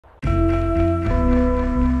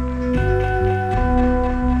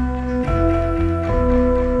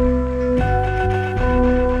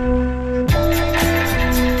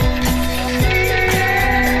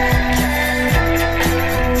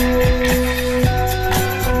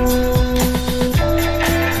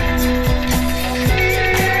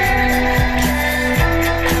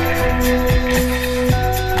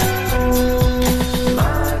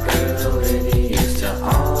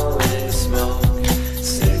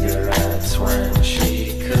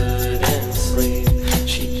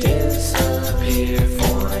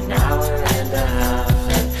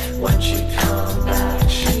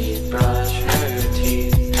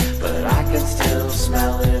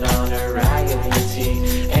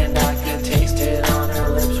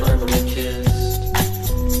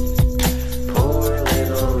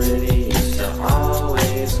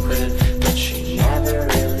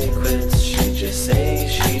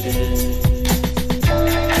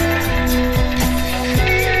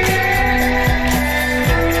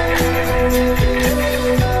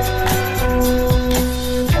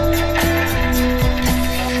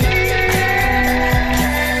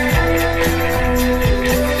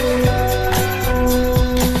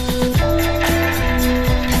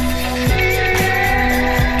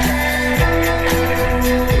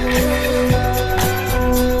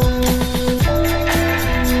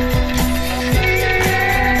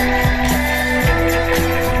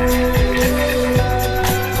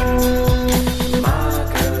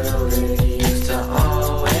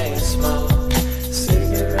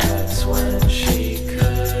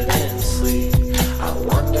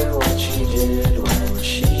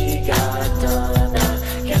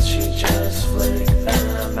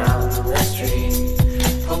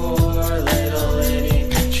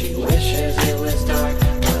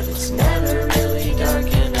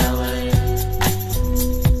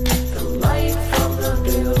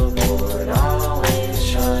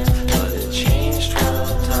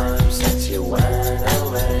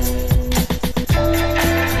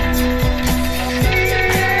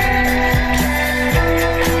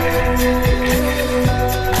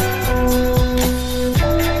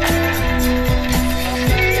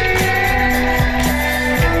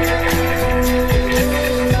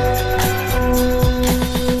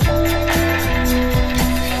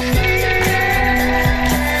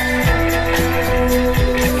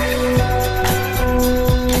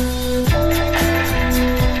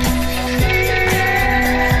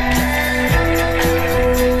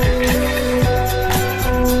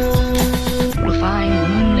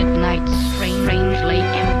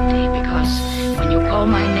call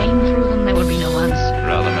my name through them, there would be no answer.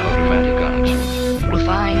 Rather melodramatic, aren't you? We'll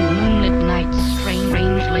find moonlit nights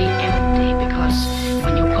strangely empty, because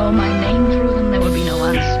when you call my name through them, there would be no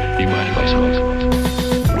answer. Be mind if I smoke?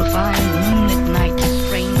 We'll find moonlit nights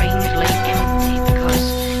strangely empty, because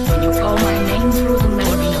when you call my name through them, there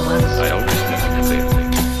would be no answer. I always never to say a thing.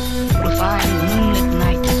 We'll find moonlit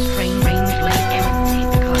nights strangely empty,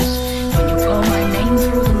 because when you call my name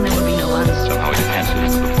through them, there would be no answer. Somehow it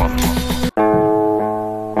enhances the performance.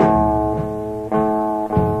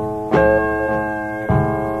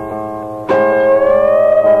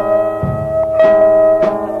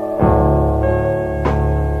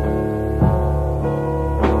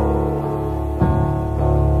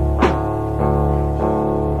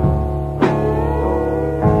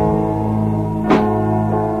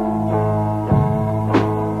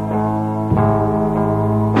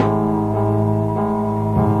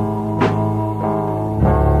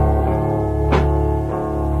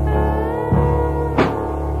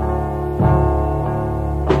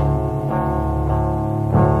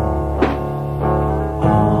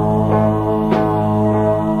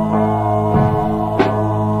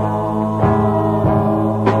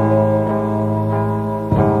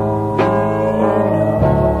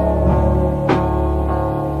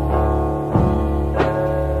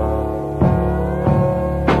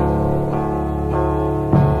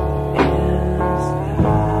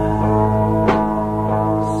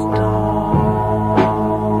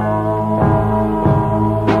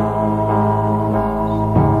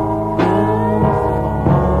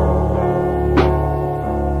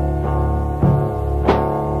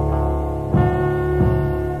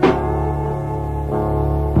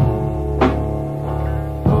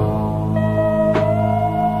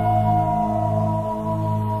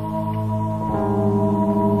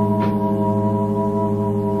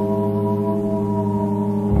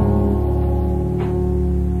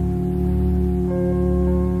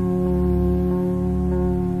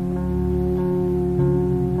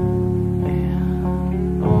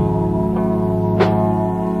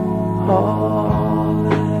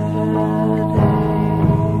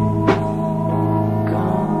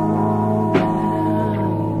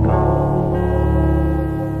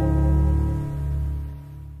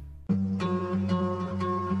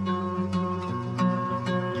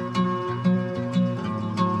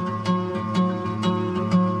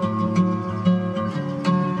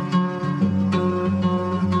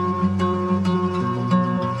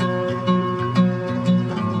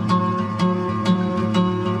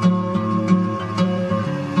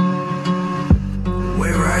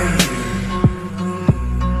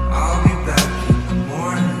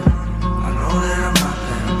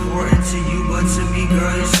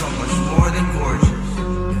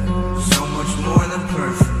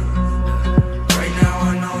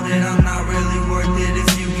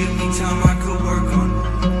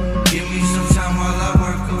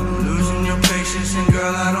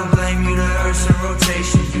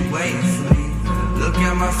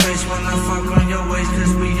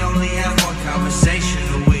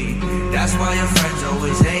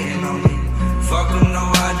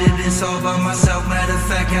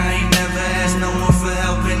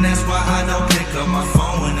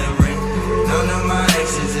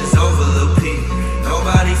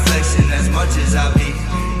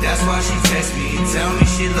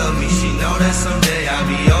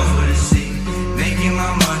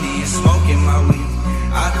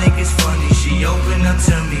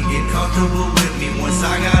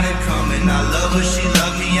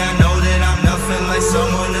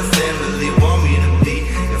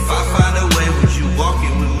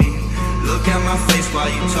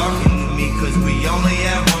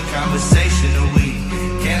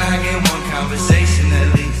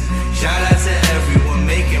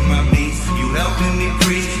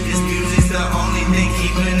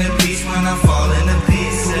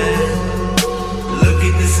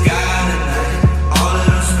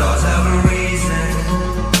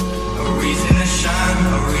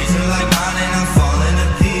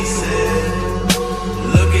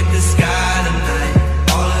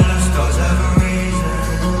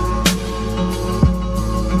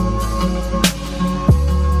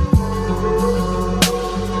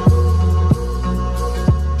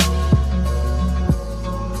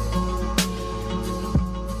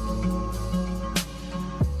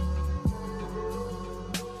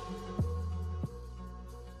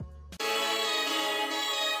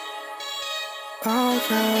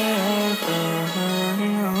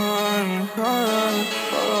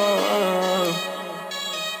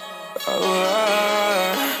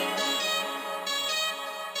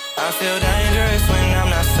 I feel dangerous when I'm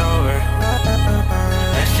not sober.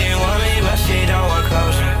 And she want me, but she don't want clothes.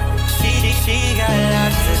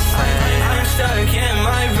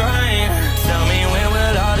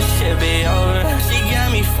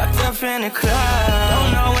 in the club,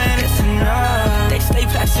 don't know when it's enough. They stay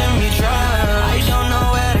passing me drugs, I don't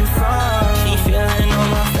know where they from. She feeling on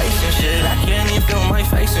my face and shit, I can't even feel my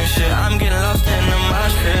face and shit. I'm getting lost in the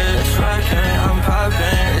mosh pit. It's rockin', I'm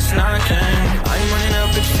poppin', it's knockin'. I'm running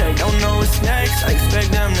up a check, don't know what's next. I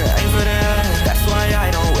expect them to aim for the head. That's why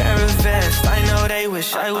I don't wear a vest. I know they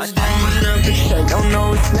wish I was dead. I'm running up a check, don't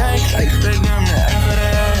know what's next. I expect them to aim for the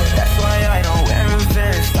head. That's why I don't wear a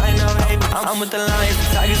vest. I know they wish I'm with the lions, the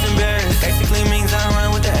tigers and bears. Basically means I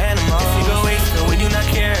run with the animals. If you go wasted, we do not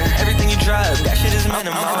care. Everything you drive, that shit is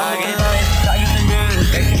minimal. I'm with the lions, the tigers and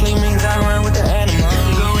bears. Basically means I run with the animals. If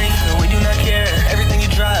you go wasted, we do not care. Everything you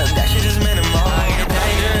drive, that shit is minimal. I get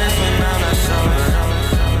dangerous when I'm not sober.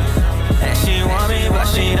 And she want me, but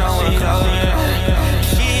she don't want closure.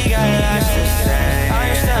 She got lots to say.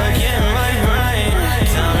 I'm stuck in my brain.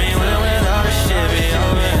 Tell me when will all this shit be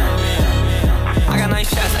over? I got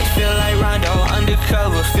nice shots, I feel like Rondo.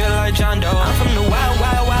 Undercover, feel like John Doe. I'm from the wild,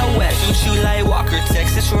 wild, wild west. Shoot you like Walker,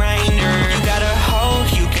 Texas Ranger. You got a hoe,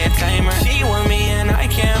 you can't tame her. She want me and I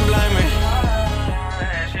can't blame her.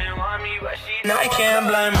 And I can't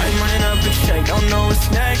blame her. I'm running up a check, don't know what's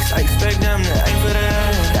next. I expect them to aim for the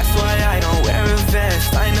head. That's why I don't wear a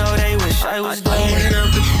vest. I know they wish I was dead. I'm running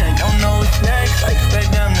up a check, don't know what's next. I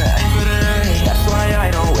expect them to aim for the head. That's why I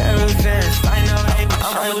don't wear a vest. I know they wish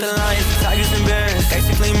I'm with the lions, the tigers and bears.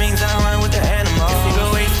 Basically means I run with the animals. If you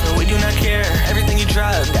go wasted, we do not care. Everything you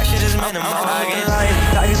drive, that shit is minimal. I'm with the lions,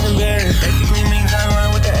 the tigers and bears. Basically means I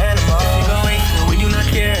run with the animals. If you go wasted, we do not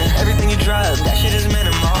care. Everything you drive, that shit is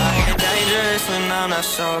minimal. Dangerous when I'm not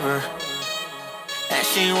sober. And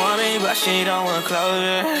she want me, but she don't want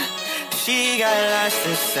closure. She got lots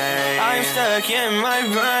to say. I'm stuck in my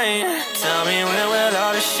brain. Tell me when will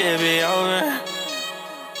all this shit be over?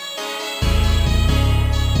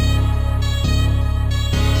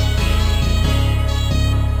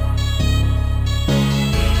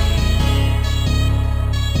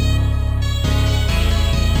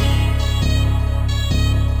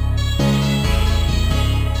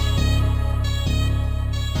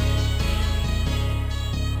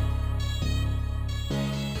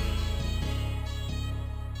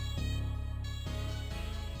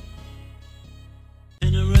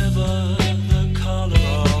 In a river the color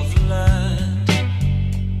of lead,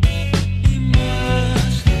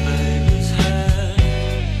 immerse the baby's head,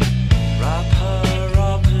 wrap her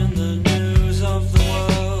up in the news of the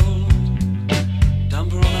world,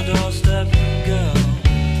 dump her on a doorstep, girl.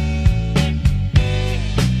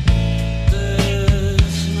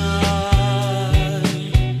 This night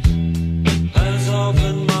has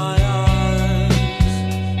opened my eyes,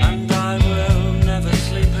 and I will never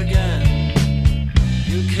sleep again.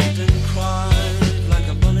 You kicked and cried.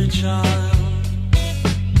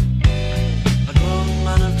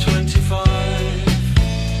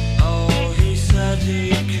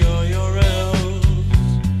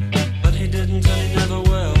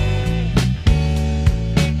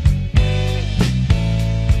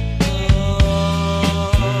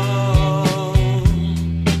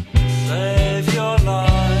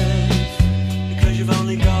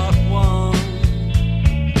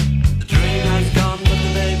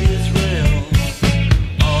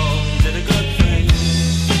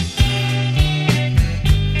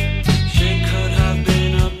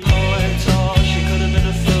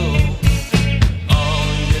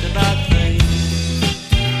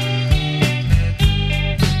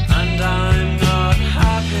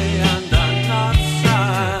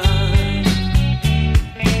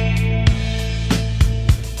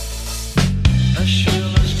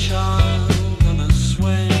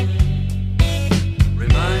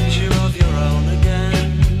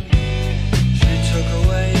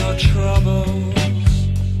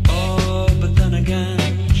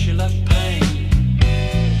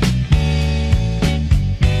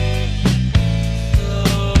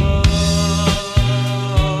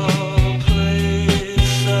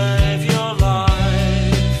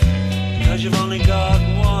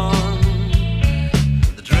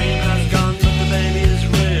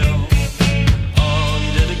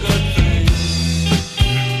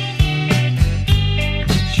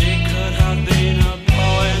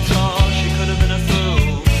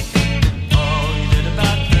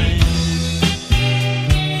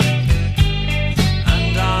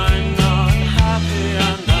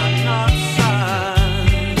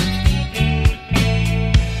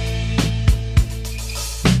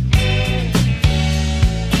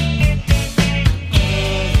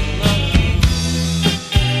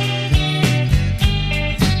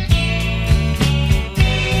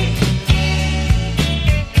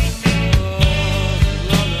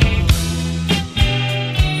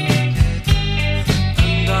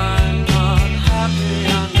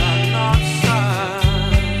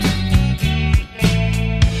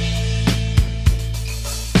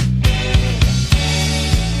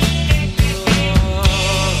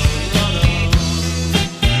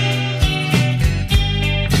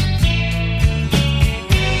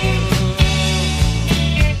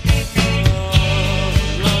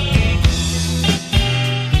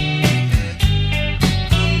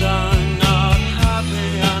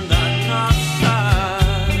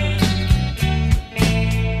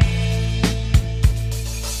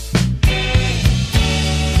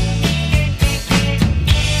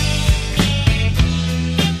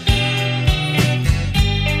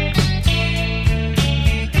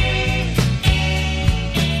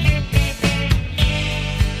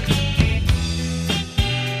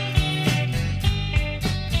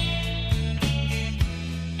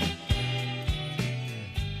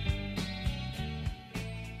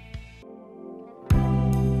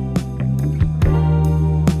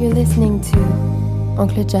 listening to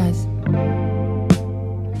Oncle Jazz.